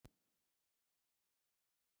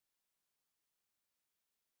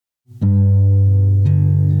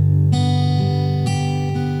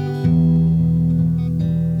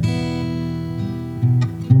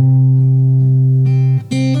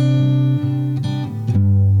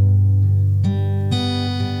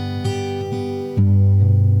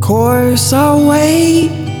course I'll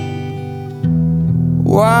wait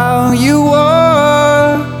while you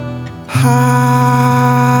were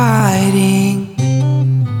hiding.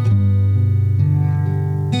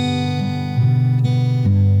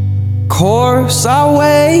 Course I'll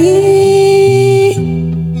wait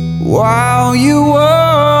while you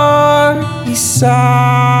were deciding.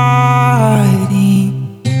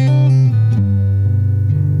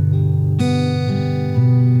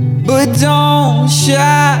 But don't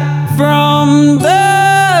shy from the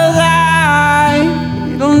light,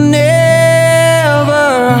 it'll never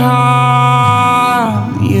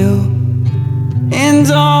harm you. And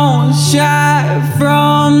don't shy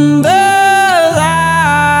from the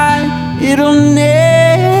light, it'll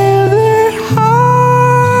never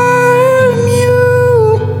harm you.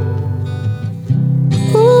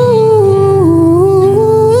 Ooh,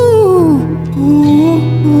 ooh,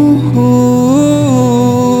 ooh.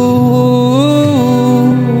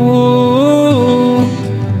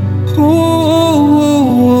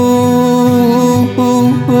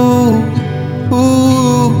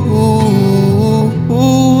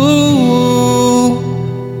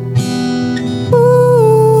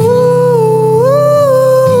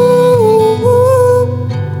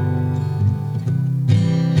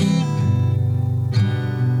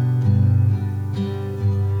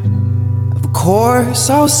 Of course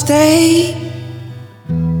I'll stay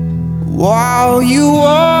while you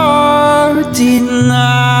are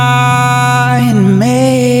denying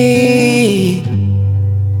me.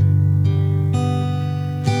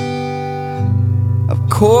 Of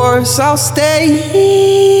course I'll stay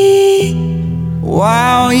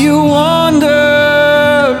while you wonder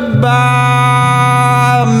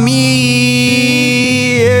about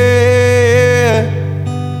me, yeah.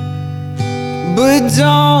 But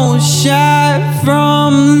don't shy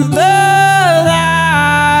from the